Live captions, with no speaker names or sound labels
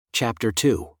Chapter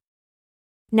 2.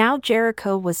 Now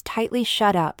Jericho was tightly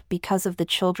shut up because of the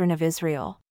children of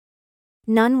Israel.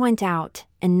 None went out,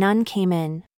 and none came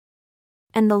in.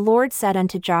 And the Lord said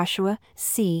unto Joshua,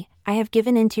 See, I have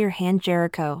given into your hand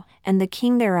Jericho, and the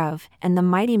king thereof, and the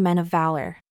mighty men of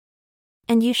valor.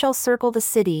 And you shall circle the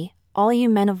city, all you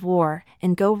men of war,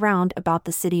 and go round about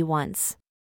the city once.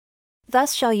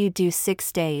 Thus shall you do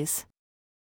 6 days.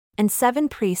 And 7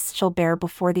 priests shall bear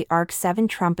before the ark 7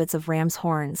 trumpets of ram's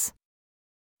horns.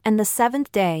 And the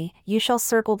 7th day you shall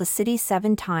circle the city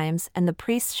 7 times, and the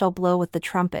priests shall blow with the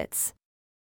trumpets.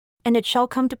 And it shall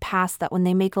come to pass that when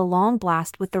they make a long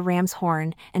blast with the ram's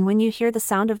horn, and when you hear the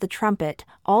sound of the trumpet,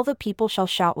 all the people shall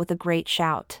shout with a great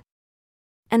shout.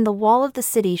 And the wall of the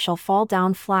city shall fall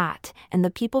down flat, and the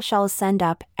people shall ascend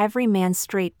up, every man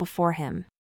straight before him.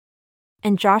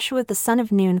 And Joshua the son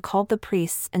of Nun called the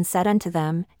priests and said unto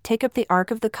them, Take up the ark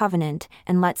of the covenant,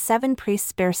 and let 7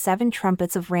 priests bear 7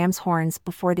 trumpets of ram's horns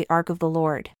before the ark of the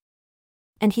Lord.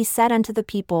 And he said unto the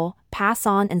people, Pass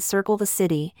on and circle the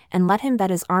city, and let him that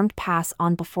is armed pass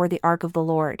on before the ark of the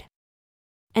Lord.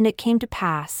 And it came to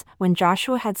pass, when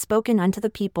Joshua had spoken unto the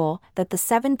people, that the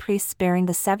 7 priests bearing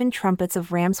the 7 trumpets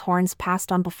of ram's horns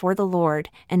passed on before the Lord,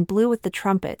 and blew with the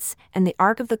trumpets, and the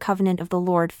ark of the covenant of the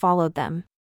Lord followed them.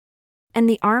 And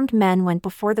the armed men went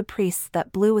before the priests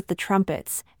that blew with the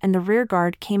trumpets, and the rear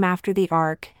guard came after the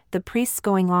ark, the priests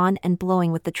going on and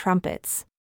blowing with the trumpets.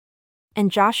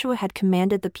 And Joshua had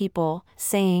commanded the people,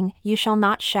 saying, You shall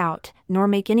not shout, nor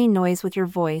make any noise with your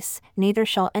voice, neither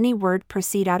shall any word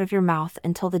proceed out of your mouth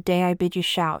until the day I bid you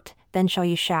shout, then shall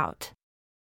you shout.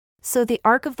 So the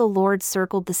ark of the Lord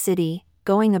circled the city,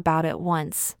 going about it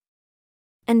once.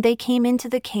 And they came into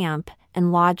the camp,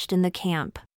 and lodged in the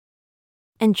camp.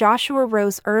 And Joshua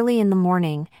rose early in the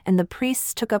morning, and the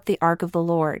priests took up the ark of the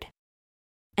Lord.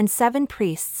 And 7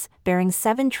 priests, bearing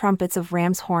 7 trumpets of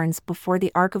ram's horns before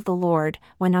the ark of the Lord,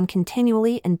 went on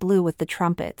continually and blew with the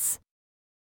trumpets.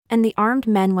 And the armed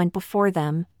men went before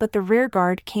them, but the rear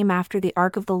guard came after the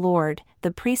ark of the Lord,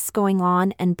 the priests going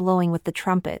on and blowing with the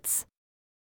trumpets.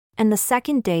 And the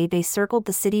 2nd day they circled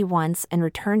the city once and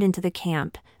returned into the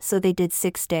camp, so they did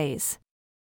 6 days.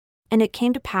 And it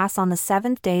came to pass on the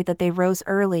 7th day that they rose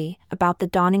early, about the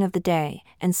dawning of the day,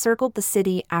 and circled the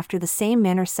city after the same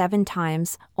manner 7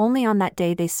 times, only on that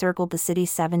day they circled the city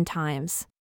 7 times.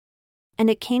 And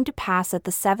it came to pass at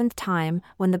the 7th time,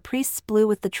 when the priests blew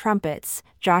with the trumpets,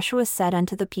 Joshua said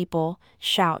unto the people,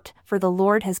 Shout, for the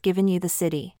Lord has given you the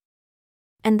city.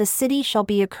 And the city shall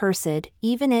be accursed,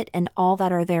 even it and all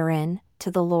that are therein,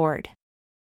 to the Lord.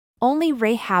 Only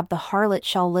Rahab the harlot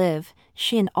shall live,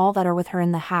 she and all that are with her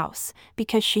in the house,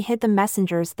 because she hid the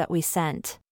messengers that we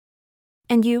sent.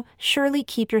 And you, surely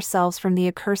keep yourselves from the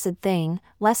accursed thing,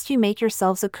 lest you make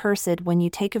yourselves accursed when you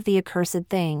take of the accursed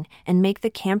thing, and make the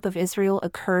camp of Israel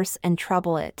a curse and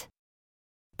trouble it.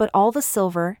 But all the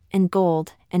silver, and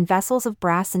gold, and vessels of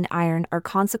brass and iron are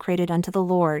consecrated unto the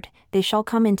Lord, they shall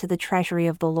come into the treasury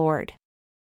of the Lord.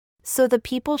 So the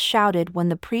people shouted when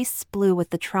the priests blew with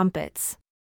the trumpets.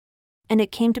 And it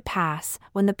came to pass,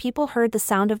 when the people heard the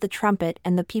sound of the trumpet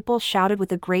and the people shouted with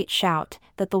a great shout,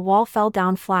 that the wall fell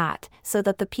down flat, so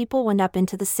that the people went up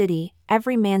into the city,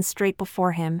 every man straight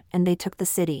before him, and they took the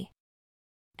city.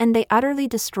 And they utterly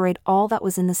destroyed all that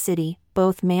was in the city,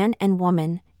 both man and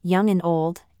woman, young and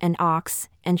old, and ox,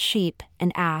 and sheep,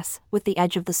 and ass, with the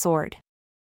edge of the sword.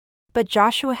 But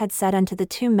Joshua had said unto the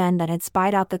 2 men that had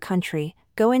spied out the country,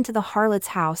 Go into the harlot's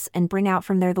house and bring out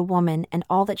from there the woman and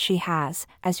all that she has,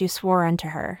 as you swore unto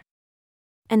her.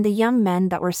 And the young men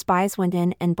that were spies went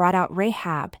in and brought out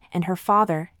Rahab, and her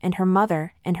father, and her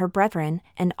mother, and her brethren,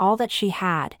 and all that she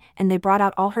had, and they brought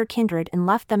out all her kindred and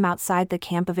left them outside the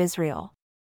camp of Israel.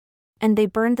 And they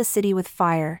burned the city with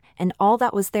fire, and all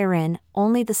that was therein,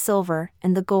 only the silver,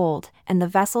 and the gold, and the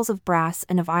vessels of brass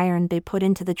and of iron they put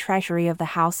into the treasury of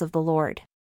the house of the Lord.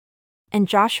 And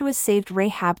Joshua saved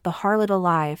Rahab the harlot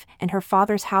alive, and her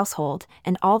father's household,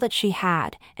 and all that she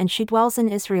had, and she dwells in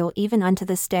Israel even unto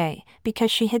this day, because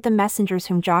she hid the messengers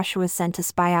whom Joshua sent to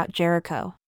spy out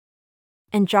Jericho.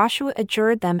 And Joshua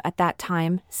adjured them at that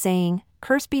time, saying,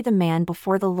 Cursed be the man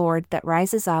before the Lord that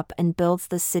rises up and builds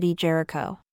the city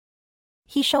Jericho.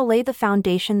 He shall lay the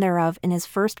foundation thereof in his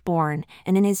firstborn,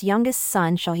 and in his youngest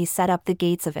son shall he set up the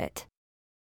gates of it.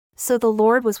 So the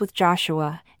Lord was with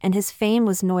Joshua, and his fame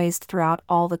was noised throughout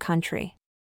all the country.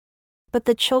 But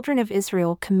the children of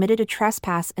Israel committed a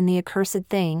trespass in the accursed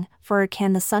thing, for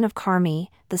Achan the son of Carmi,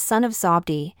 the son of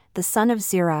Zabdi, the son of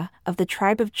Zerah, of the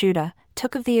tribe of Judah,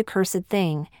 took of the accursed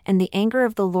thing, and the anger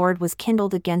of the Lord was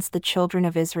kindled against the children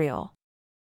of Israel.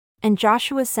 And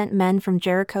Joshua sent men from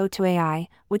Jericho to Ai,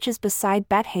 which is beside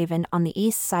Bethaven on the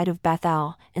east side of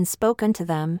Bethel, and spoke unto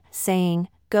them, saying,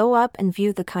 Go up and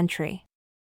view the country.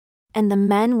 And the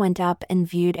men went up and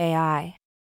viewed Ai.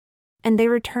 And they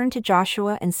returned to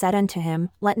Joshua and said unto him,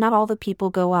 Let not all the people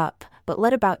go up, but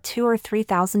let about 2,000 or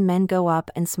 3,000 men go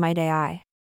up and smite Ai.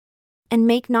 And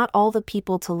make not all the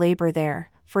people to labor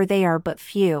there, for they are but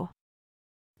few.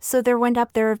 So there went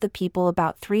up there of the people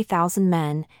about 3,000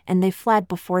 men, and they fled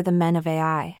before the men of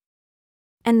Ai.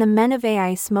 And the men of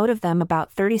Ai smote of them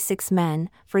about 36 men,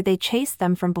 for they chased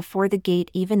them from before the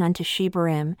gate even unto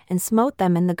Shebarim, and smote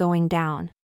them in the going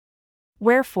down.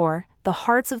 Wherefore, the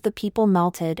hearts of the people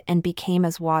melted and became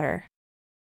as water.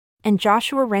 And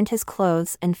Joshua rent his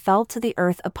clothes and fell to the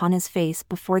earth upon his face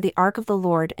before the ark of the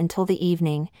Lord until the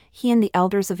evening, he and the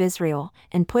elders of Israel,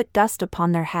 and put dust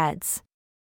upon their heads.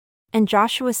 And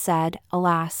Joshua said,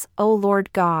 Alas, O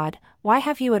Lord God, why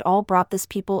have you at all brought this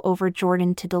people over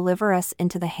Jordan to deliver us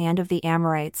into the hand of the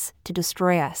Amorites, to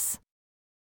destroy us?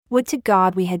 Would to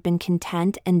God we had been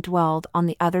content and dwelled on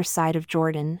the other side of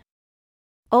Jordan.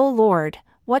 O Lord,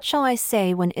 what shall I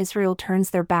say when Israel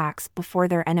turns their backs before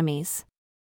their enemies?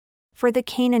 For the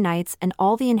Canaanites and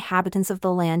all the inhabitants of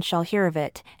the land shall hear of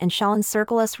it, and shall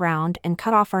encircle us round and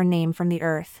cut off our name from the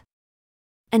earth.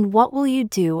 And what will you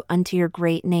do unto your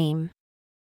great name?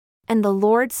 And the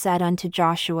Lord said unto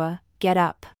Joshua, Get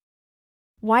up.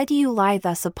 Why do you lie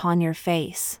thus upon your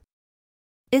face?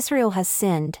 Israel has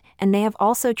sinned, and they have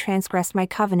also transgressed my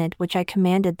covenant which I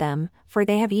commanded them, for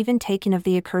they have even taken of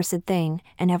the accursed thing,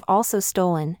 and have also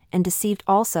stolen, and deceived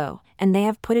also, and they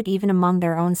have put it even among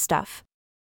their own stuff.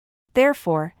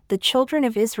 Therefore, the children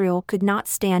of Israel could not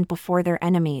stand before their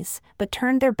enemies, but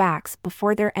turned their backs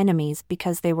before their enemies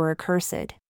because they were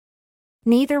accursed.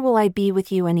 Neither will I be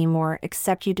with you any more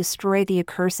except you destroy the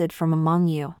accursed from among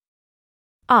you.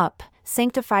 Up,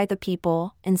 sanctify the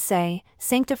people, and say,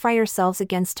 Sanctify yourselves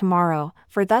against tomorrow,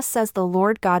 for thus says the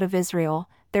Lord God of Israel,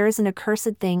 There is an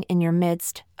accursed thing in your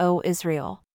midst, O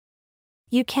Israel.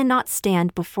 You cannot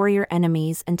stand before your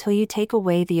enemies until you take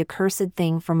away the accursed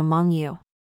thing from among you.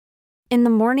 In the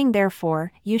morning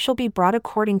therefore, you shall be brought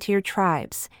according to your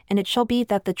tribes, and it shall be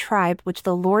that the tribe which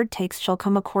the Lord takes shall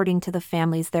come according to the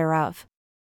families thereof.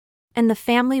 And the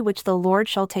family which the Lord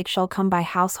shall take shall come by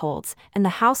households, and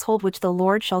the household which the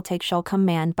Lord shall take shall come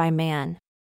man by man.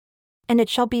 And it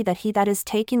shall be that he that is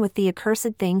taken with the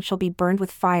accursed thing shall be burned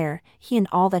with fire, he and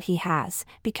all that he has,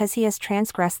 because he has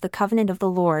transgressed the covenant of the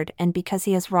Lord and because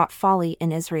he has wrought folly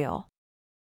in Israel.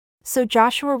 So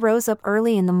Joshua rose up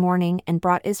early in the morning and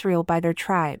brought Israel by their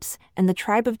tribes, and the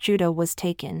tribe of Judah was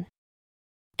taken.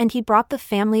 And he brought the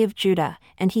family of Judah,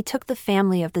 and he took the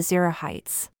family of the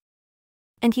Zerahites.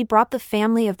 And he brought the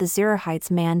family of the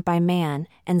Zerahites man by man,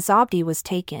 and Zabdi was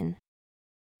taken.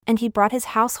 And he brought his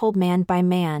household man by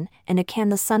man, and Achan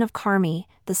the son of Carmi,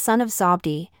 the son of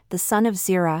Zabdi, the son of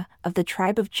Zerah, of the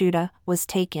tribe of Judah, was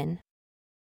taken.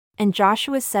 And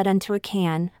Joshua said unto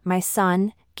Achan, My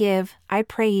son, give, I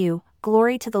pray you,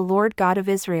 glory to the Lord God of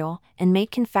Israel, and make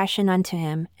confession unto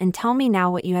him, and tell me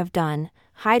now what you have done,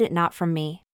 hide it not from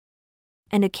me.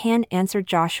 And Achan answered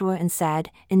Joshua and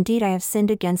said, Indeed I have sinned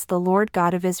against the Lord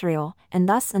God of Israel, and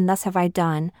thus have I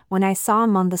done, when I saw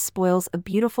among the spoils a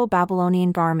beautiful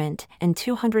Babylonian garment, and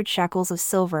 200 shekels of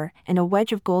silver, and a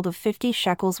wedge of gold of 50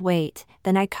 shekels weight,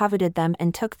 then I coveted them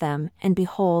and took them, and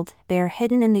behold, they are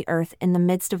hidden in the earth in the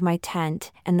midst of my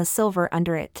tent, and the silver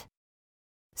under it.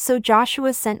 So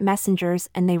Joshua sent messengers,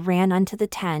 and they ran unto the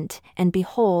tent, and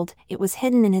behold, it was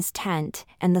hidden in his tent,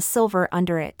 and the silver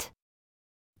under it.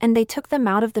 And they took them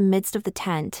out of the midst of the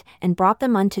tent, and brought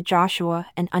them unto Joshua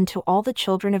and unto all the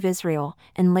children of Israel,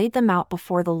 and laid them out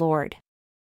before the Lord.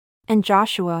 And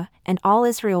Joshua, and all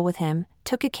Israel with him,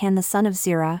 took Achan the son of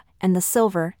Zerah, and the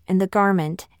silver, and the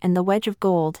garment, and the wedge of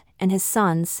gold, and his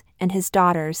sons, and his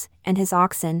daughters, and his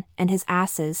oxen, and his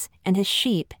asses, and his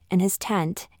sheep, and his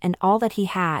tent, and all that he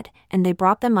had, and they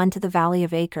brought them unto the valley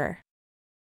of Achor.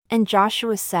 And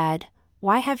Joshua said,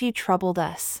 Why have you troubled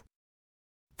us?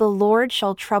 The Lord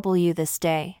shall trouble you this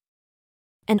day.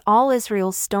 And all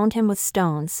Israel stoned him with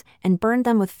stones, and burned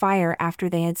them with fire after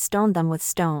they had stoned them with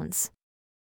stones.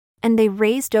 And they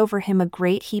raised over him a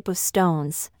great heap of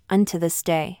stones, unto this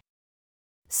day.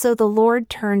 So the Lord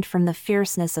turned from the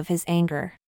fierceness of his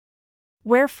anger.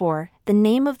 Wherefore, the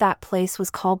name of that place was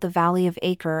called the Valley of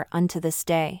Achor unto this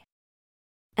day.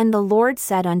 And the Lord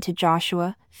said unto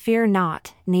Joshua, Fear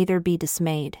not, neither be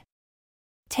dismayed.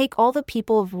 Take all the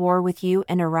people of war with you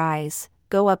and arise,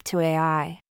 go up to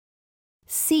Ai.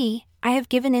 See, I have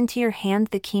given into your hand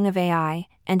the king of Ai,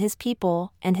 and his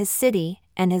people, and his city,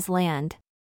 and his land.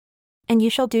 And you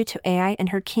shall do to Ai and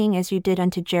her king as you did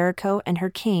unto Jericho and her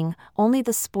king, only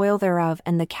the spoil thereof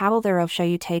and the cattle thereof shall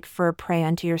you take for a prey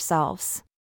unto yourselves.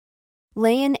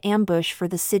 Lay in ambush for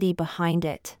the city behind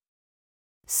it.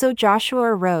 So Joshua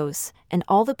arose, and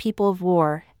all the people of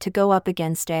war, to go up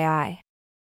against Ai.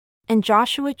 And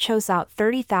Joshua chose out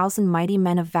 30,000 mighty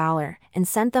men of valor, and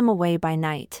sent them away by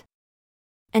night.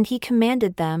 And he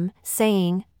commanded them,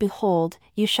 saying, Behold,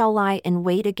 you shall lie in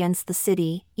wait against the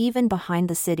city, even behind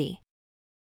the city.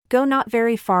 Go not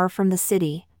very far from the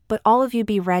city, but all of you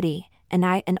be ready, and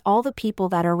I and all the people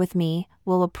that are with me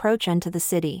will approach unto the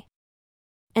city.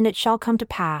 And it shall come to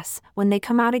pass, when they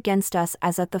come out against us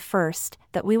as at the first,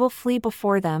 that we will flee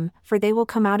before them, for they will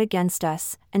come out against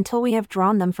us, until we have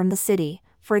drawn them from the city,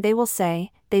 for they will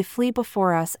say, They flee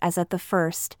before us as at the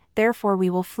first, therefore we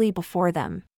will flee before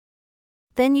them.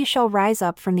 Then you shall rise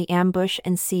up from the ambush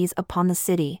and seize upon the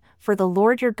city, for the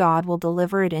Lord your God will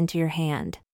deliver it into your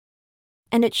hand.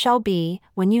 And it shall be,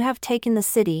 when you have taken the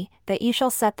city, that you shall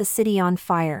set the city on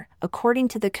fire, according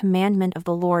to the commandment of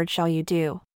the Lord shall you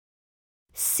do.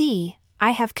 See,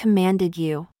 I have commanded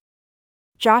you.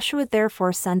 Joshua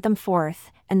therefore sent them forth,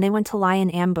 and they went to lie in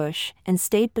ambush, and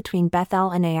stayed between Bethel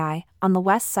and Ai, on the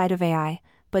west side of Ai,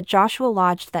 but Joshua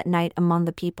lodged that night among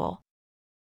the people.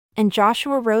 And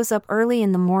Joshua rose up early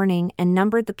in the morning and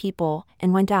numbered the people,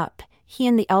 and went up, he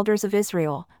and the elders of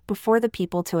Israel, before the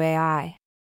people to Ai.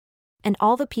 And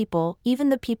all the people, even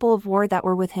the people of war that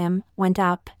were with him, went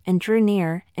up, and drew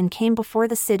near, and came before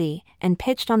the city, and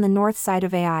pitched on the north side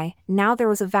of Ai. Now there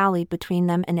was a valley between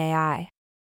them and Ai.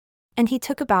 And he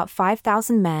took about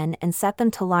 5,000 men and set them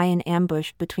to lie in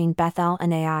ambush between Bethel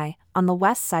and Ai, on the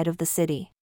west side of the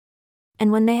city.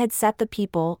 And when they had set the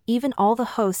people, even all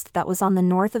the host that was on the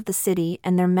north of the city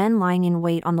and their men lying in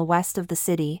wait on the west of the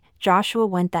city, Joshua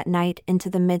went that night into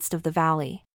the midst of the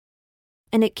valley.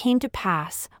 And it came to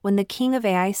pass, when the king of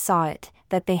Ai saw it,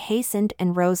 that they hastened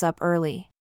and rose up early.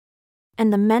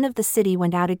 And the men of the city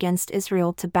went out against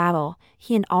Israel to battle,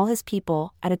 he and all his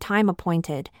people, at a time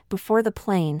appointed, before the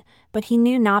plain, but he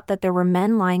knew not that there were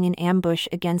men lying in ambush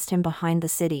against him behind the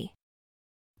city.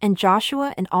 And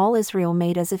Joshua and all Israel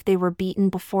made as if they were beaten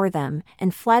before them,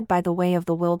 and fled by the way of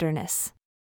the wilderness.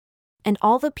 And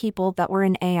all the people that were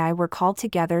in Ai were called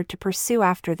together to pursue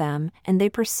after them, and they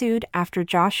pursued after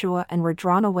Joshua and were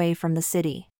drawn away from the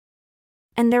city.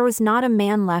 And there was not a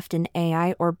man left in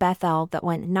Ai or Bethel that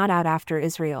went not out after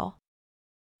Israel.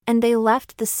 And they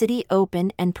left the city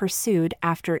open and pursued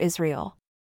after Israel.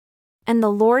 And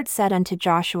the Lord said unto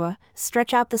Joshua,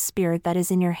 Stretch out the spear that is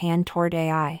in your hand toward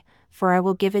Ai, for I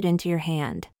will give it into your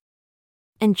hand.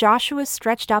 And Joshua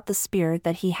stretched out the spear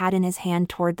that he had in his hand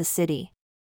toward the city.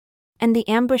 And the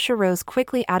ambush arose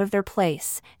quickly out of their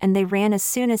place, and they ran as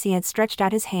soon as he had stretched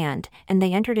out his hand, and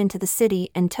they entered into the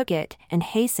city and took it, and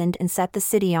hastened and set the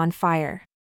city on fire.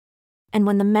 And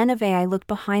when the men of Ai looked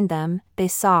behind them, they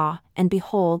saw, and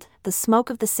behold, the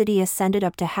smoke of the city ascended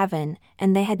up to heaven,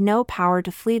 and they had no power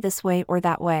to flee this way or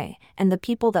that way, and the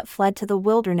people that fled to the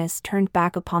wilderness turned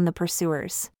back upon the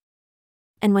pursuers.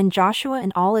 And when Joshua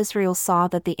and all Israel saw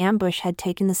that the ambush had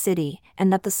taken the city,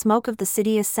 and that the smoke of the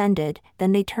city ascended,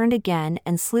 then they turned again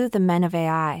and slew the men of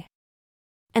Ai.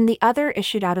 And the other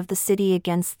issued out of the city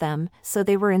against them, so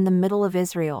they were in the middle of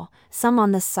Israel, some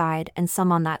on this side and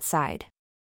some on that side.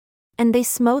 And they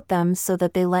smote them so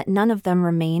that they let none of them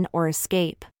remain or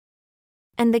escape.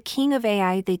 And the king of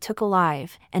Ai they took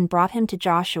alive, and brought him to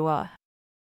Joshua.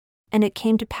 And it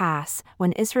came to pass,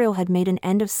 when Israel had made an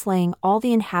end of slaying all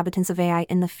the inhabitants of Ai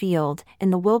in the field,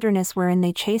 in the wilderness wherein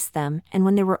they chased them, and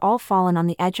when they were all fallen on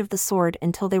the edge of the sword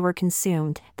until they were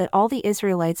consumed, that all the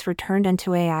Israelites returned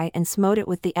unto Ai and smote it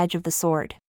with the edge of the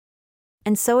sword.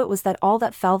 And so it was that all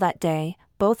that fell that day,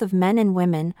 both of men and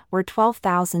women, were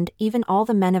 12,000, even all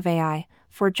the men of Ai,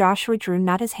 for Joshua drew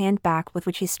not his hand back with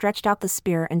which he stretched out the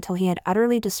spear until he had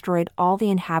utterly destroyed all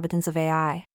the inhabitants of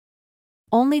Ai.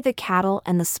 Only the cattle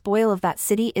and the spoil of that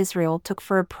city Israel took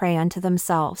for a prey unto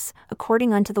themselves,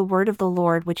 according unto the word of the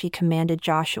Lord which he commanded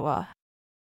Joshua.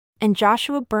 And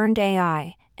Joshua burned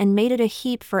Ai, and made it a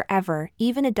heap for ever,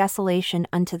 even a desolation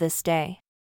unto this day.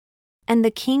 And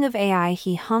the king of Ai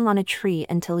he hung on a tree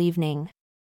until evening.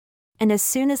 And as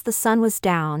soon as the sun was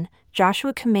down,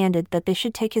 Joshua commanded that they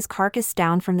should take his carcass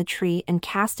down from the tree and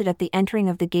cast it at the entering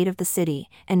of the gate of the city,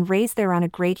 and raise thereon a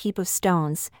great heap of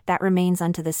stones, that remains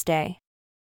unto this day.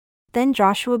 Then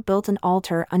Joshua built an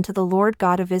altar unto the Lord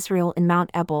God of Israel in Mount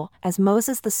Ebal, as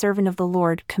Moses the servant of the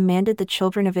Lord commanded the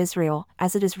children of Israel,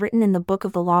 as it is written in the book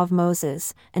of the law of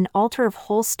Moses, an altar of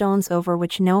whole stones over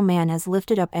which no man has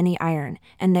lifted up any iron,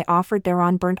 and they offered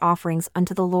thereon burnt offerings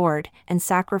unto the Lord, and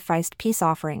sacrificed peace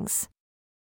offerings.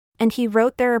 And he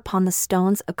wrote there upon the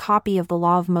stones a copy of the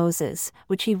law of Moses,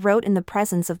 which he wrote in the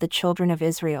presence of the children of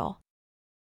Israel.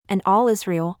 And all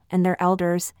Israel, and their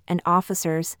elders, and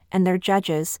officers, and their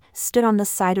judges, stood on the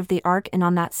side of the ark and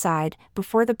on that side,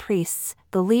 before the priests,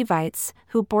 the Levites,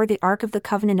 who bore the ark of the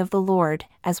covenant of the Lord,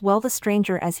 as well the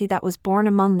stranger as he that was born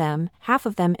among them, half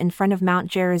of them in front of Mount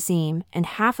Gerizim, and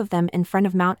half of them in front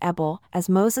of Mount Ebal, as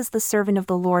Moses the servant of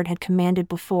the Lord had commanded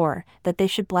before, that they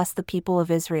should bless the people of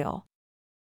Israel.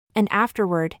 And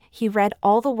afterward, he read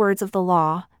all the words of the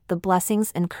law, the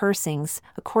blessings and cursings,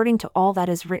 according to all that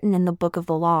is written in the book of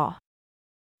the law.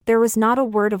 There was not a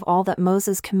word of all that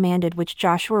Moses commanded which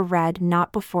Joshua read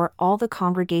not before all the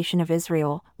congregation of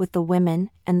Israel, with the women,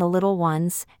 and the little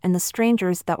ones, and the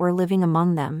strangers that were living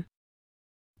among them.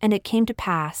 And it came to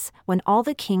pass, when all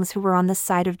the kings who were on the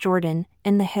side of Jordan,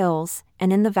 in the hills,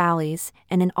 and in the valleys,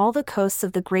 and in all the coasts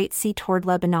of the great sea toward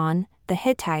Lebanon, the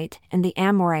Hittite, and the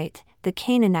Amorite, the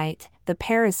Canaanite, the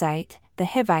Perizzite, the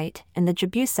Hivite, and the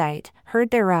Jebusite,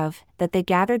 heard thereof, that they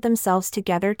gathered themselves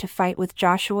together to fight with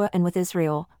Joshua and with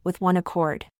Israel, with one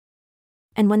accord.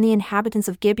 And when the inhabitants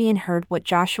of Gibeon heard what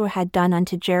Joshua had done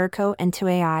unto Jericho and to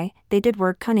Ai, they did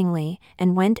work cunningly,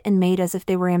 and went and made as if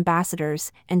they were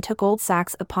ambassadors, and took old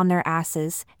sacks upon their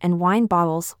asses, and wine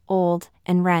bottles, old,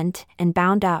 and rent, and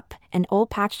bound up, and old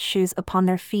patched shoes upon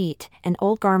their feet, and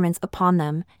old garments upon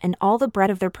them, and all the bread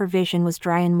of their provision was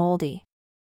dry and mouldy.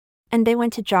 And they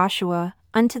went to Joshua,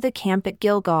 unto the camp at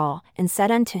Gilgal, and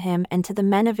said unto him and to the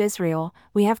men of Israel,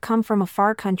 We have come from a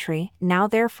far country, now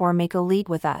therefore make a league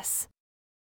with us.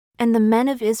 And the men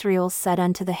of Israel said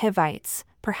unto the Hivites,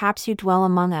 Perhaps you dwell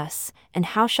among us, and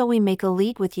how shall we make a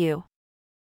league with you?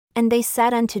 And they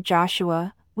said unto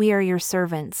Joshua, We are your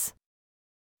servants.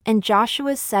 And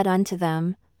Joshua said unto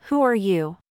them, Who are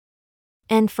you?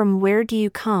 And from where do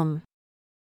you come?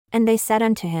 And they said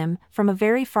unto him, From a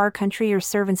very far country your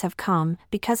servants have come,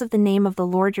 because of the name of the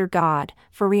Lord your God,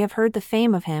 for we have heard the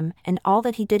fame of him, and all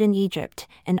that he did in Egypt,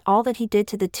 and all that he did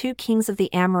to the 2 kings of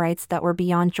the Amorites that were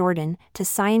beyond Jordan, to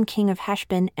Sihon king of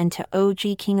Heshbon and to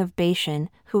Og king of Bashan,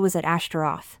 who was at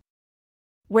Ashtaroth.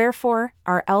 Wherefore,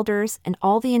 our elders and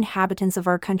all the inhabitants of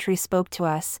our country spoke to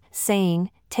us, saying,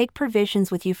 Take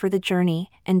provisions with you for the journey,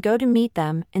 and go to meet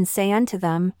them, and say unto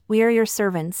them, We are your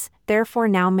servants, therefore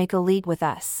now make a league with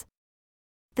us.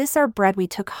 This our bread we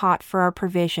took hot for our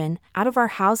provision, out of our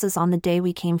houses on the day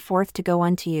we came forth to go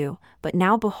unto you, but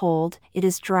now behold, it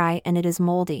is dry and it is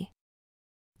mouldy.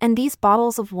 And these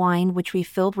bottles of wine which we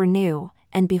filled were new,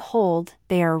 and behold,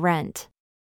 they are rent.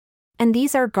 And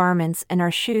these our garments and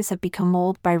our shoes have become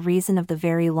old by reason of the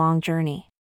very long journey.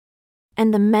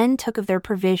 And the men took of their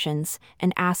provisions,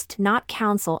 and asked not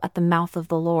counsel at the mouth of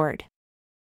the Lord.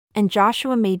 And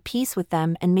Joshua made peace with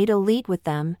them and made a league with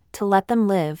them, to let them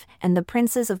live, and the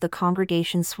princes of the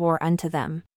congregation swore unto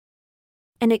them.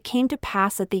 And it came to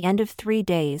pass at the end of 3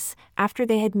 days, after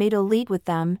they had made a league with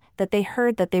them, that they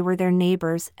heard that they were their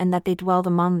neighbors and that they dwelled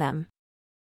among them.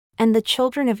 And the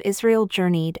children of Israel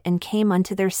journeyed and came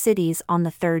unto their cities on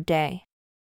the 3rd day.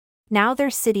 Now their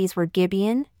cities were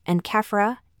Gibeon, and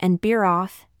Kephra, and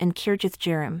Beeroth, and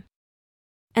Kirjathjearim.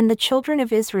 And the children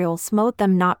of Israel smote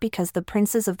them not because the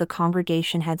princes of the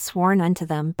congregation had sworn unto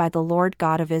them by the Lord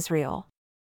God of Israel.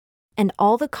 And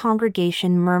all the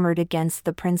congregation murmured against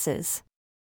the princes.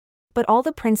 But all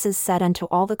the princes said unto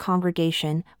all the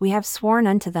congregation, We have sworn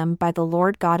unto them by the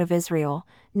Lord God of Israel,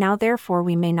 now therefore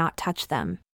we may not touch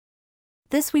them.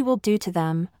 This we will do to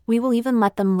them, we will even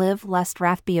let them live lest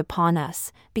wrath be upon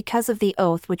us, because of the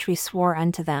oath which we swore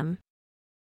unto them.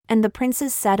 And the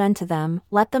princes said unto them,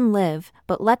 Let them live,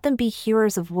 but let them be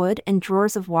hewers of wood and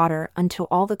drawers of water unto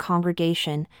all the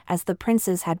congregation, as the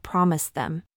princes had promised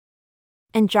them.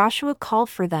 And Joshua called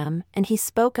for them, and he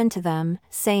spoke unto them,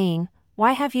 saying,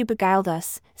 Why have you beguiled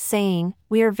us, saying,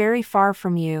 We are very far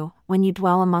from you, when you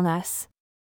dwell among us?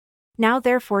 Now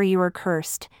therefore you are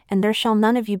cursed, and there shall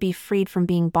none of you be freed from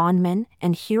being bondmen,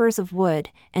 and hewers of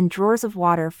wood, and drawers of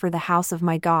water for the house of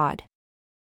my God.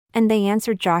 And they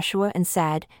answered Joshua and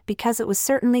said, Because it was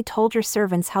certainly told your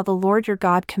servants how the Lord your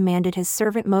God commanded his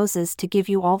servant Moses to give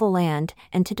you all the land,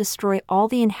 and to destroy all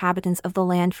the inhabitants of the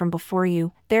land from before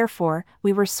you, therefore,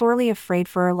 we were sorely afraid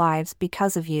for our lives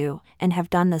because of you, and have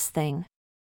done this thing.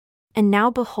 And now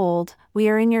behold, we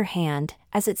are in your hand,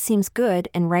 as it seems good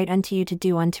and right unto you to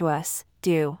do unto us,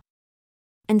 do.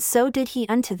 And so did he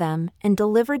unto them, and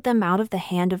delivered them out of the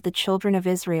hand of the children of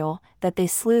Israel, that they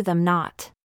slew them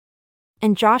not.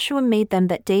 And Joshua made them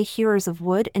that day hewers of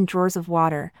wood and drawers of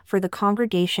water, for the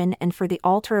congregation and for the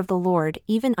altar of the Lord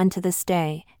even unto this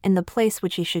day, in the place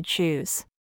which he should choose.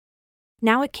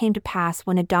 Now it came to pass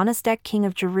when Adonizedek king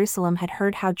of Jerusalem had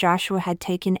heard how Joshua had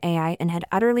taken Ai and had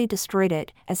utterly destroyed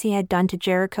it, as he had done to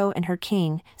Jericho and her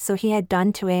king, so he had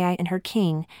done to Ai and her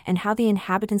king, and how the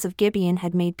inhabitants of Gibeon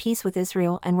had made peace with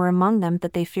Israel and were among them,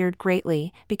 that they feared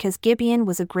greatly, because Gibeon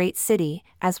was a great city,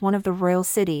 as one of the royal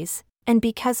cities, and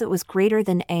because it was greater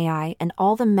than Ai, and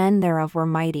all the men thereof were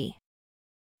mighty.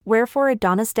 Wherefore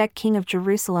Adonizedek king of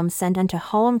Jerusalem sent unto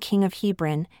Hoam king of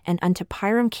Hebron, and unto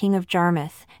Piram king of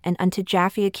Jarmuth, and unto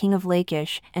Japhia king of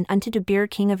Lachish, and unto Debir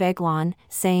king of Eglon,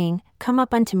 saying, Come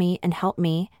up unto me and help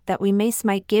me, that we may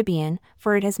smite Gibeon,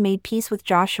 for it has made peace with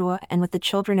Joshua and with the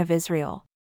children of Israel.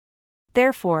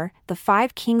 Therefore, the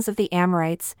 5 kings of the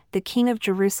Amorites, the king of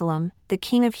Jerusalem, the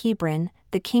king of Hebron,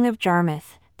 the king of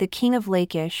Jarmuth, the king of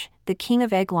Lachish, the king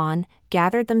of Eglon,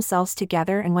 gathered themselves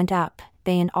together and went up,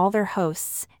 they and all their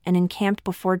hosts, and encamped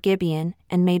before Gibeon,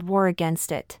 and made war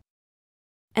against it.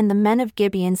 And the men of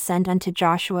Gibeon sent unto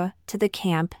Joshua, to the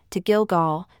camp, to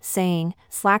Gilgal, saying,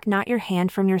 Slack not your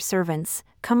hand from your servants,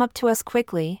 come up to us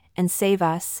quickly, and save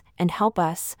us, and help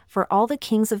us, for all the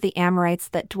kings of the Amorites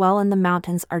that dwell in the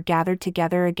mountains are gathered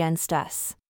together against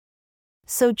us.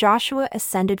 So Joshua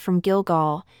ascended from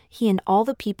Gilgal, he and all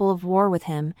the people of war with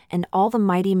him, and all the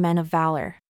mighty men of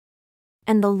valor.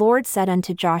 And the Lord said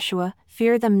unto Joshua,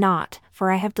 Fear them not,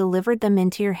 for I have delivered them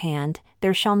into your hand,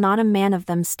 there shall not a man of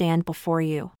them stand before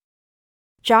you.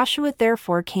 Joshua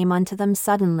therefore came unto them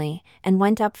suddenly, and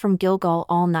went up from Gilgal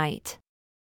all night.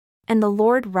 And the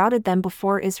Lord routed them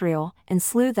before Israel, and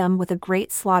slew them with a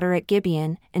great slaughter at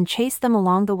Gibeon, and chased them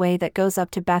along the way that goes up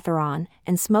to Betharon,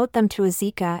 and smote them to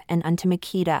Azekah and unto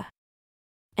Makkedah.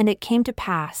 And it came to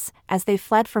pass, as they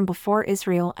fled from before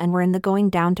Israel and were in the going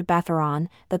down to Betharon,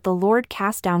 that the Lord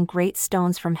cast down great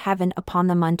stones from heaven upon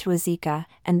them unto Azekah,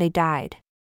 and they died.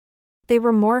 They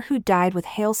were more who died with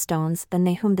hailstones than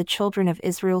they whom the children of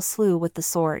Israel slew with the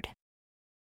sword.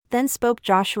 Then spoke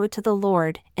Joshua to the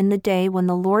Lord, in the day when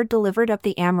the Lord delivered up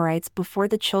the Amorites before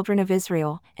the children of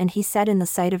Israel, and he said in the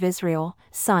sight of Israel,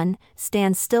 Sun,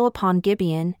 stand still upon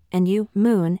Gibeon, and you,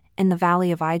 moon, in the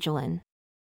valley of Ajalon.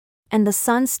 And the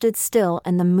sun stood still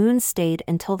and the moon stayed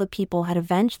until the people had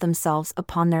avenged themselves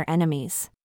upon their enemies.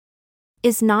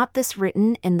 Is not this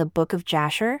written in the book of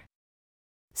Jasher?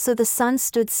 So the sun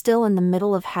stood still in the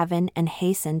middle of heaven and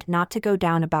hastened not to go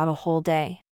down about a whole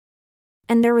day.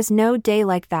 And there was no day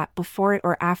like that before it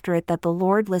or after it that the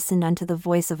Lord listened unto the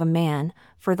voice of a man,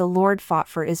 for the Lord fought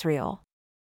for Israel.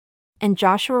 And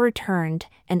Joshua returned,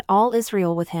 and all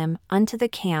Israel with him, unto the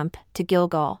camp, to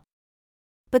Gilgal.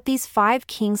 But these 5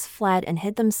 kings fled and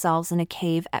hid themselves in a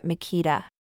cave at Makkedah.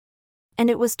 And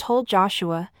it was told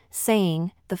Joshua,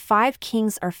 saying, The 5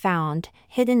 kings are found,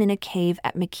 hidden in a cave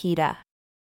at Makkedah.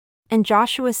 And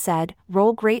Joshua said,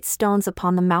 Roll great stones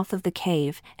upon the mouth of the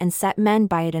cave, and set men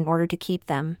by it in order to keep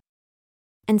them.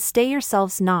 And stay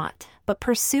yourselves not, but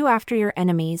pursue after your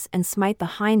enemies and smite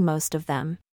the hindmost of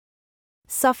them.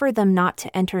 Suffer them not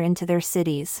to enter into their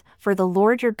cities, for the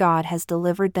Lord your God has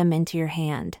delivered them into your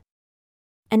hand.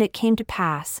 And it came to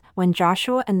pass, when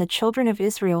Joshua and the children of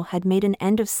Israel had made an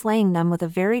end of slaying them with a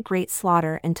very great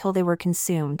slaughter until they were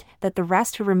consumed, that the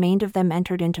rest who remained of them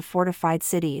entered into fortified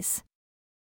cities.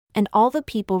 And all the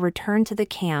people returned to the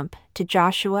camp, to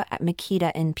Joshua at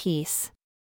Makkedah in peace.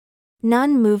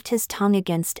 None moved his tongue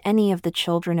against any of the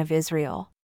children of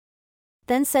Israel.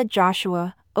 Then said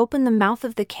Joshua, Open the mouth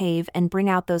of the cave and bring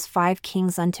out those 5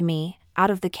 kings unto me, out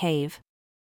of the cave.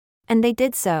 And they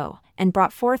did so, and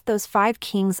brought forth those 5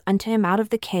 kings unto him out of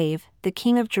the cave, the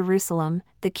king of Jerusalem,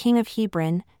 the king of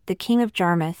Hebron, the king of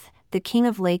Jarmuth, the king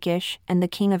of Lachish, and the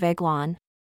king of Eglon.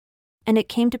 And it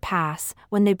came to pass,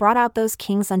 when they brought out those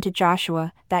kings unto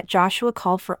Joshua, that Joshua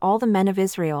called for all the men of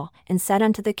Israel, and said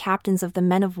unto the captains of the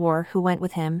men of war who went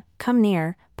with him, Come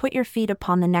near, put your feet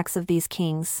upon the necks of these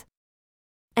kings.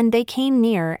 And they came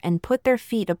near and put their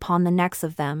feet upon the necks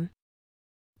of them.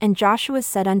 And Joshua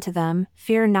said unto them,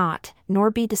 Fear not,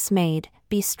 nor be dismayed,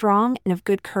 be strong and of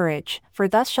good courage, for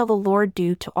thus shall the Lord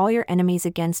do to all your enemies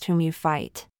against whom you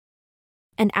fight.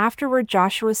 And afterward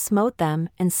Joshua smote them,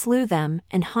 and slew them,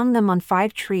 and hung them on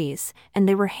 5 trees, and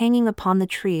they were hanging upon the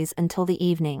trees until the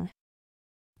evening.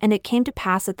 And it came to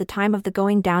pass at the time of the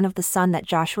going down of the sun that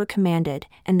Joshua commanded,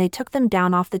 and they took them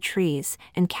down off the trees,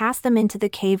 and cast them into the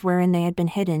cave wherein they had been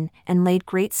hidden, and laid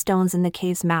great stones in the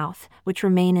cave's mouth, which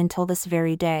remain until this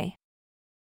very day.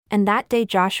 And that day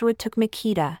Joshua took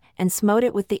Makkedah, and smote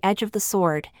it with the edge of the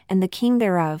sword, and the king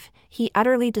thereof, he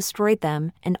utterly destroyed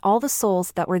them, and all the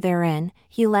souls that were therein,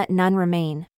 he let none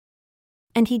remain.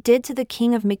 And he did to the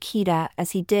king of Makkedah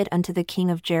as he did unto the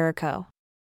king of Jericho.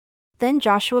 Then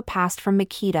Joshua passed from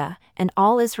Makkedah, and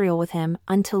all Israel with him,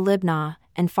 unto Libnah,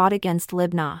 and fought against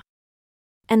Libnah.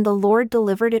 And the Lord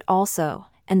delivered it also,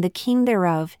 and the king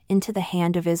thereof, into the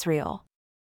hand of Israel.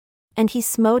 And he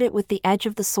smote it with the edge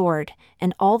of the sword,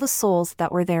 and all the souls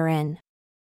that were therein.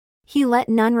 He let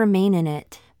none remain in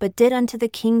it, but did unto the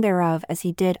king thereof as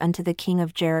he did unto the king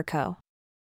of Jericho.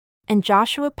 And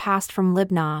Joshua passed from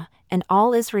Libnah, and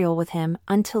all Israel with him,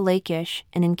 unto Lachish,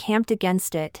 and encamped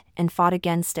against it, and fought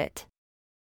against it.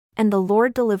 And the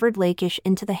Lord delivered Lachish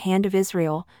into the hand of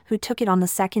Israel, who took it on the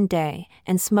second day,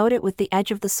 and smote it with the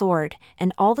edge of the sword,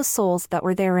 and all the souls that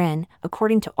were therein,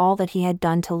 according to all that he had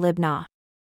done to Libnah.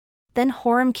 Then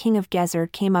Horam king of Gezer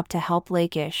came up to help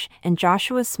Lachish, and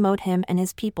Joshua smote him and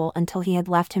his people until he had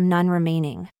left him none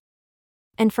remaining.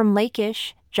 And from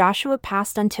Lachish, Joshua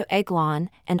passed unto Eglon,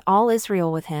 and all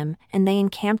Israel with him, and they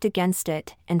encamped against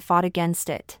it, and fought against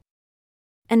it.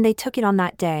 And they took it on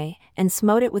that day, and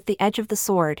smote it with the edge of the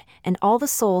sword, and all the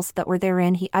souls that were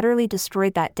therein he utterly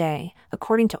destroyed that day,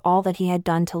 according to all that he had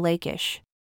done to Lachish.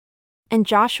 And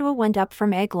Joshua went up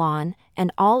from Eglon,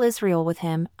 and all Israel with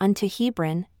him, unto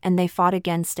Hebron, and they fought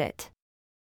against it.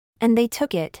 And they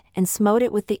took it, and smote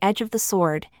it with the edge of the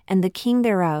sword, and the king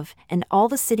thereof, and all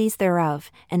the cities thereof,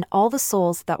 and all the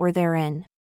souls that were therein.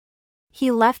 He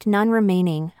left none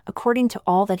remaining, according to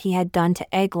all that he had done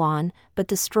to Eglon, but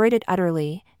destroyed it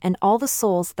utterly, and all the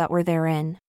souls that were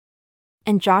therein.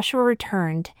 And Joshua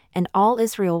returned, and all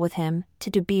Israel with him,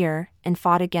 to Debir, and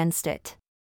fought against it.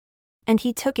 And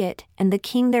he took it, and the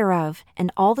king thereof,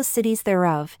 and all the cities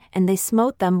thereof, and they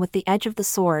smote them with the edge of the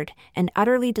sword, and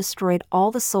utterly destroyed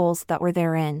all the souls that were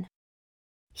therein.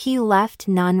 He left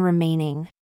none remaining.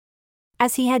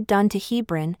 As he had done to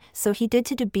Hebron, so he did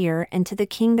to Debir and to the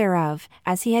king thereof,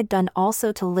 as he had done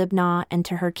also to Libnah and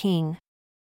to her king.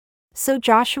 So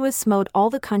Joshua smote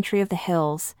all the country of the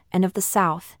hills, and of the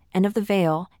south, and of the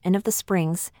vale, and of the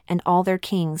springs, and all their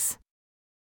kings.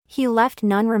 He left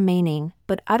none remaining,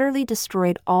 but utterly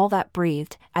destroyed all that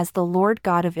breathed, as the Lord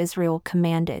God of Israel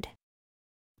commanded.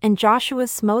 And Joshua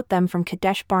smote them from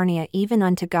Kadesh Barnea even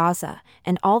unto Gaza,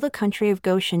 and all the country of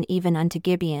Goshen even unto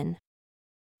Gibeon.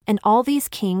 And all these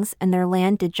kings and their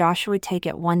land did Joshua take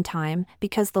at one time,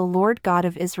 because the Lord God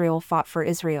of Israel fought for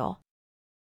Israel.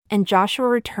 And Joshua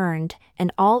returned,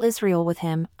 and all Israel with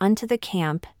him, unto the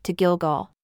camp, to Gilgal.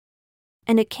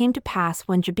 And it came to pass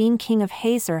when Jabin king of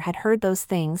Hazor had heard those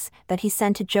things, that he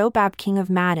sent to Jobab king of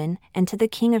Madon, and to the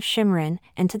king of Shimron,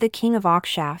 and to the king of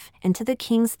Akshaph, and to the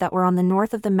kings that were on the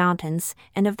north of the mountains,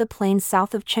 and of the plains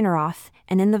south of Chinneroth,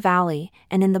 and in the valley,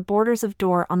 and in the borders of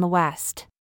Dor on the west.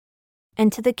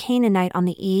 And to the Canaanite on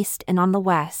the east and on the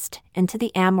west, and to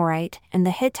the Amorite, and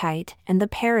the Hittite, and the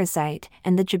Perizzite,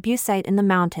 and the Jebusite in the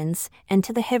mountains, and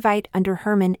to the Hivite under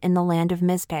Hermon in the land of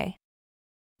Mizpeh.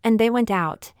 And they went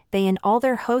out, they and all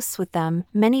their hosts with them,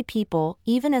 many people,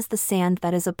 even as the sand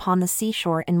that is upon the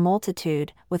seashore in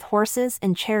multitude, with horses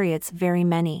and chariots very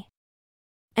many.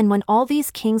 And when all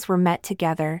these kings were met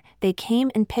together, they came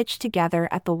and pitched together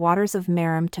at the waters of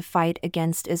Merom to fight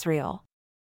against Israel.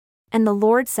 And the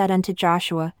Lord said unto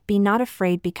Joshua, Be not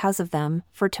afraid because of them,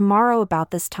 for tomorrow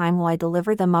about this time will I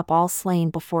deliver them up all slain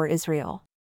before Israel.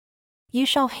 You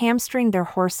shall hamstring their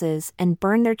horses and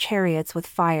burn their chariots with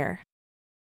fire.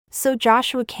 So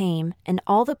Joshua came, and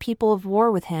all the people of war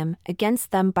with him,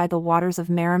 against them by the waters of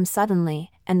Merom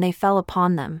suddenly, and they fell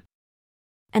upon them.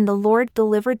 And the Lord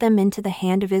delivered them into the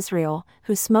hand of Israel,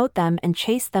 who smote them and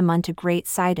chased them unto Great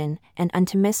Sidon, and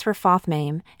unto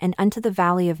Misrephothmaim, and unto the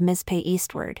valley of Mizpeh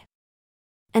eastward.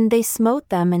 And they smote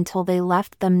them until they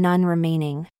left them none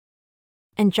remaining.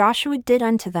 And Joshua did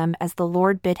unto them as the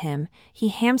Lord bid him, he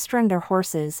hamstrung their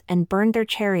horses and burned their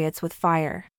chariots with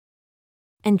fire.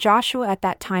 And Joshua at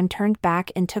that time turned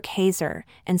back and took Hazor,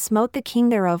 and smote the king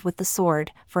thereof with the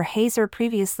sword, for Hazor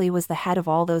previously was the head of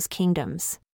all those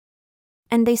kingdoms.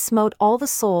 And they smote all the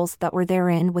souls that were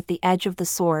therein with the edge of the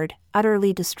sword,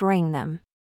 utterly destroying them.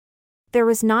 There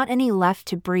was not any left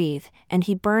to breathe, and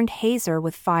he burned Hazor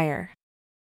with fire.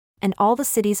 And all the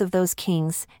cities of those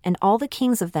kings, and all the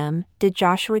kings of them, did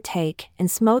Joshua take, and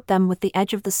smote them with the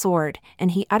edge of the sword,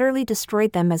 and he utterly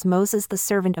destroyed them as Moses the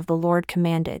servant of the Lord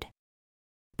commanded.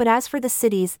 But as for the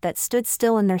cities that stood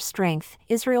still in their strength,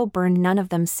 Israel burned none of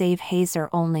them save Hazor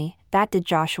only, that did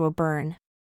Joshua burn.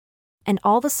 And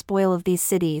all the spoil of these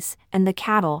cities, and the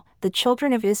cattle, the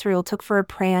children of Israel took for a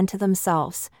prey unto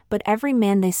themselves, but every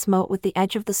man they smote with the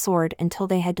edge of the sword until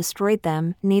they had destroyed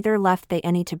them, neither left they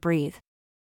any to breathe.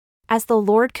 As the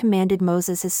Lord commanded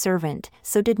Moses his servant,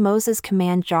 so did Moses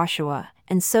command Joshua,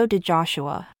 and so did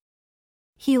Joshua.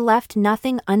 He left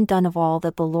nothing undone of all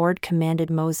that the Lord commanded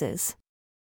Moses.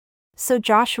 So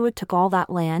Joshua took all that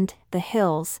land, the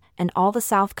hills, and all the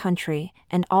south country,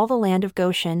 and all the land of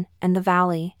Goshen, and the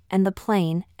valley, and the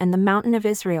plain, and the mountain of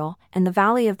Israel, and the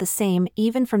valley of the same,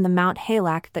 even from the Mount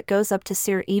Halak that goes up to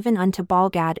Seir even unto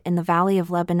Baalgad in the valley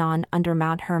of Lebanon under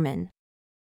Mount Hermon.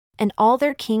 And all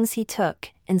their kings he took,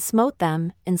 and smote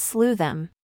them, and slew them.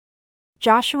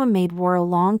 Joshua made war a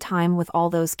long time with all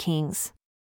those kings.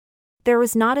 There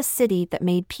was not a city that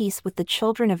made peace with the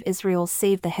children of Israel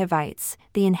save the Hivites,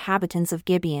 the inhabitants of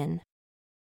Gibeon.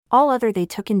 All other they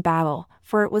took in battle,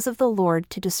 for it was of the Lord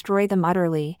to destroy them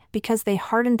utterly, because they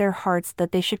hardened their hearts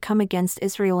that they should come against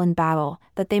Israel in battle,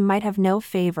 that they might have no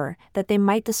favor, that they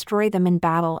might destroy them in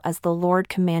battle as the Lord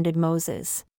commanded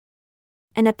Moses.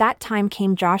 And at that time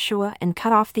came Joshua and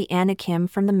cut off the Anakim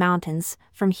from the mountains,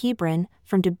 from Hebron,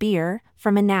 from Debir,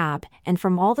 from Anab, and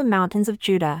from all the mountains of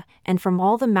Judah, and from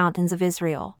all the mountains of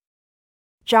Israel.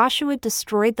 Joshua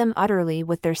destroyed them utterly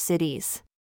with their cities.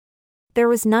 There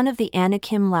was none of the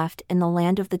Anakim left in the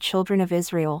land of the children of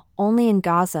Israel, only in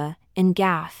Gaza, in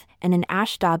Gath, and in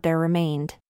Ashdod there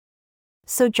remained.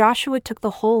 So Joshua took the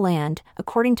whole land,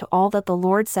 according to all that the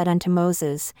Lord said unto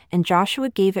Moses, and Joshua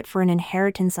gave it for an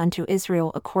inheritance unto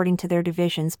Israel according to their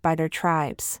divisions by their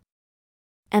tribes.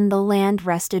 And the land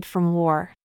rested from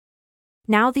war.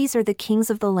 Now these are the kings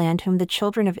of the land whom the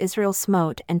children of Israel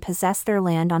smote and possessed their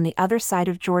land on the other side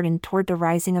of Jordan toward the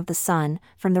rising of the sun,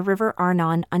 from the river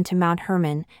Arnon unto Mount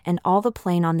Hermon, and all the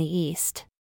plain on the east.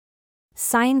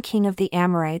 Sihon king of the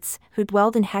Amorites, who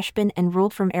dwelled in Heshbon and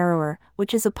ruled from Aroer,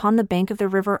 which is upon the bank of the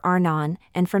river Arnon,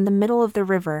 and from the middle of the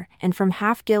river, and from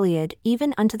half Gilead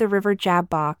even unto the river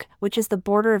Jabbok, which is the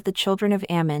border of the children of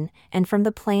Ammon, and from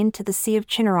the plain to the sea of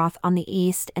Chinneroth on the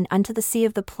east and unto the sea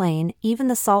of the plain, even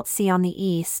the salt sea on the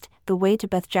east, the way to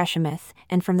Beth-Jeshimoth,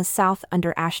 and from the south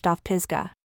under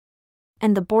Ashdoth-Pisgah.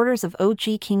 And the borders of Og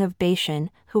king of Bashan,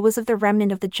 who was of the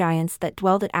remnant of the giants that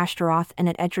dwelled at Ashtaroth and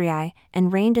at Edrei,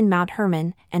 and reigned in Mount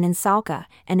Hermon, and in Salcah,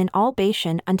 and in all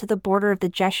Bashan unto the border of the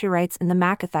Jeshurites and the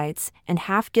Maccathites, and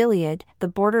half Gilead, the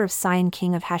border of Sihon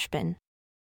king of Heshbon.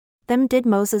 Them did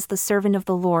Moses the servant of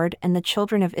the Lord and the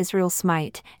children of Israel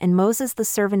smite, and Moses the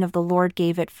servant of the Lord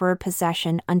gave it for a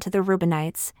possession unto the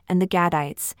Reubenites, and the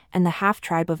Gadites, and the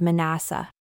half-tribe of Manasseh.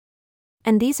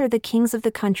 And these are the kings of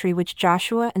the country which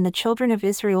Joshua and the children of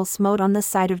Israel smote on this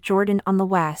side of Jordan on the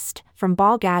west, from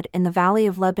Baalgad in the valley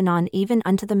of Lebanon even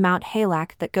unto the Mount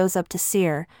Halak that goes up to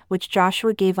Seir, which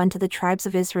Joshua gave unto the tribes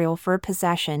of Israel for a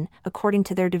possession, according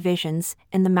to their divisions,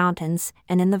 in the mountains,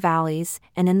 and in the valleys,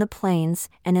 and in the plains,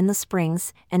 and in the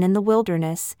springs, and in the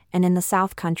wilderness, and in the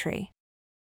south country.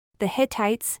 The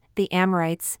Hittites, the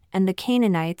Amorites, and the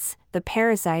Canaanites, the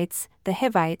Perizzites, the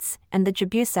Hivites, and the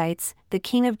Jebusites, the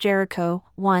king of Jericho,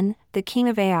 1, the king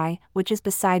of Ai, which is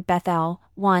beside Bethel,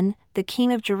 1, the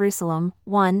king of Jerusalem,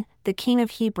 1, the king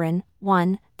of Hebron,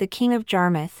 1, the king of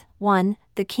Jarmuth, 1,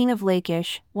 the king of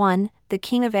Lachish, 1, the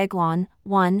king of Eglon,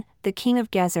 1, the king of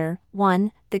Gezer,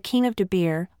 1, the king of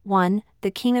Debir, 1,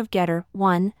 the king of Geder,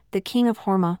 1, the king of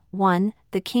Hormah, 1,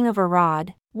 the king of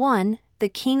Arad, 1, the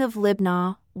king of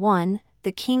Libnah, 1,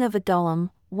 the king of Adullam,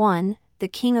 1, the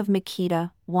king of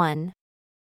Makkedah, 1.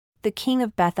 The king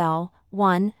of Bethel,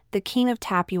 1, the king of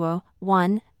Tappuah,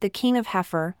 1, the king of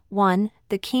Hepher, 1,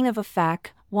 the king of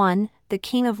Aphek, 1, the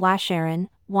king of Lasharon,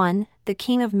 1, the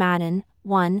king of Madon,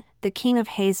 1, the king of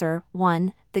Hazor,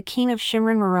 1, the king of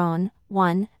Shimron-Meron,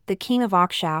 1, the king of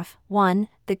Akshaph, 1,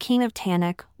 the king of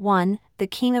Tanakh, 1, the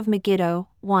king of Megiddo,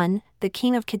 1, the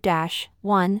king of Kadesh,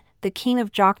 1, the king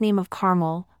of Jokneam of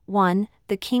Carmel, 1,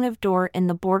 the king of Dor in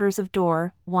the borders of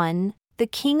Dor, 1, the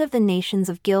king of the nations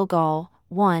of Gilgal,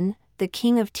 1, the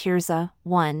king of Tirzah,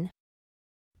 1.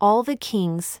 All the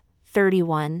kings,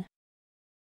 31.